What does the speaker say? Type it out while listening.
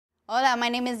Hola, my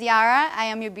name is Yara. I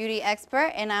am your beauty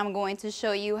expert, and I'm going to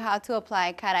show you how to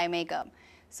apply cat eye makeup.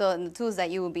 So the tools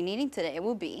that you will be needing today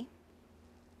will be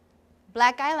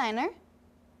black eyeliner,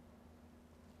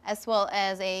 as well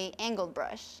as an angled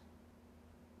brush.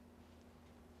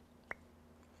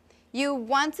 You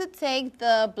want to take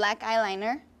the black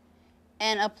eyeliner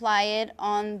and apply it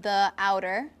on the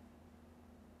outer.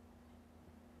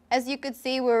 As you could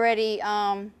see, we already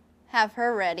have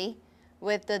her ready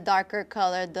with the darker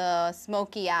color, the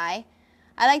smoky eye.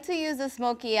 I like to use the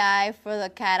smoky eye for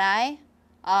the cat eye.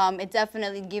 It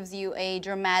definitely gives you a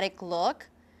dramatic look,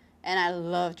 and I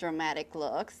love dramatic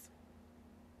looks.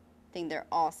 I think they're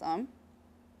awesome.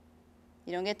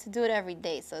 You don't get to do it every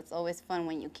day, so it's always fun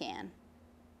when you can.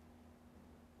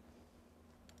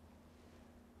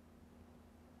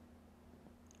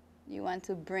 You want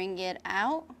to bring it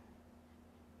out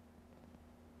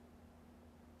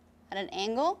at an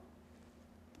angle,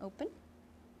 open,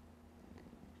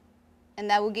 and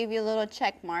that will give you a little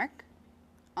check mark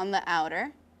on the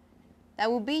outer.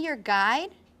 That will be your guide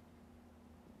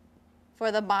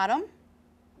for the bottom.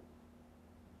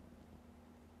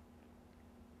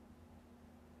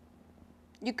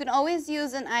 You can always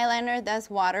use an eyeliner that's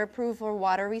waterproof or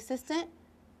water resistant.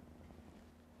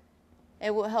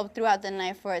 It will help throughout the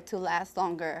night for it to last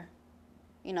longer,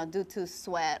 you know, due to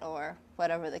sweat or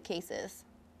whatever the case is.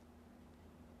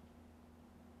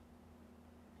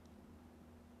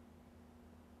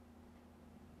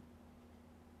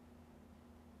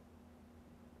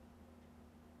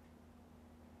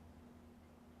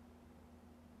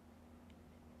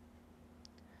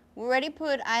 We already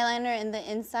put eyeliner in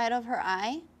the inside of her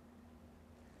eye.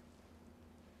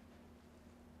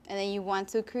 And then you want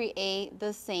to create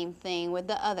the same thing with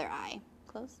the other eye.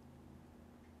 Close.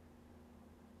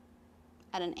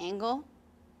 At an angle.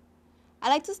 I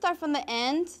like to start from the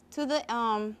end to the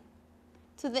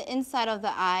inside of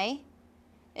the eye.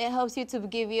 It helps you to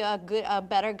give you a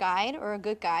better guide or a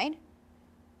good guide.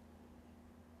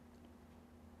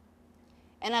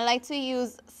 And I like to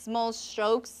use small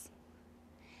strokes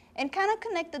and kind of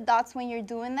connect the dots when you're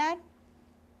doing that.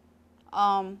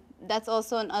 That's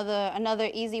also another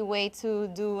easy way to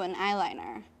do an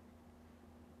eyeliner.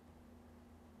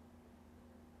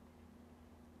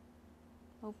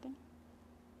 Open.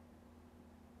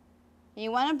 And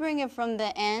you want to bring it from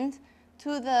the end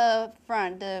to the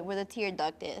front, where the tear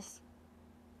duct is.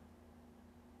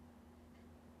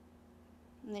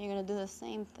 And then you're going to do the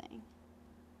same thing.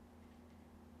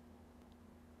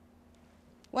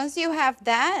 Once you have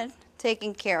that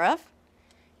taken care of,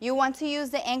 you want to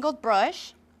use the angled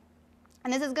brush,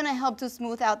 and this is going to help to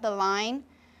smooth out the line,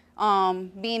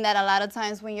 being that a lot of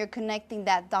times when you're connecting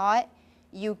that dot,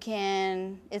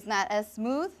 it's not as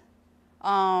smooth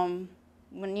when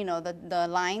you know the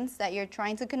lines that you're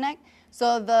trying to connect.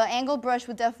 So the angled brush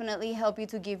would definitely help you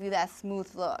to give you that smooth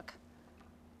look.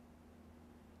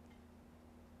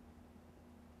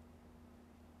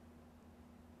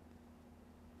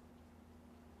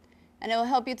 And it will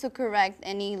help you to correct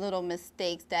any little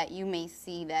mistakes that you may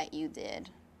see that you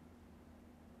did.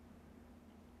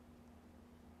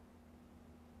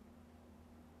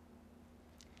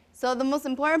 So the most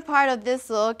important part of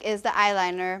this look is the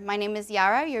eyeliner. My name is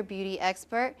Yara, your beauty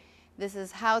expert. This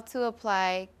is how to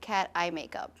apply cat eye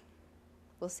makeup.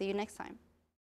 We'll see you next time.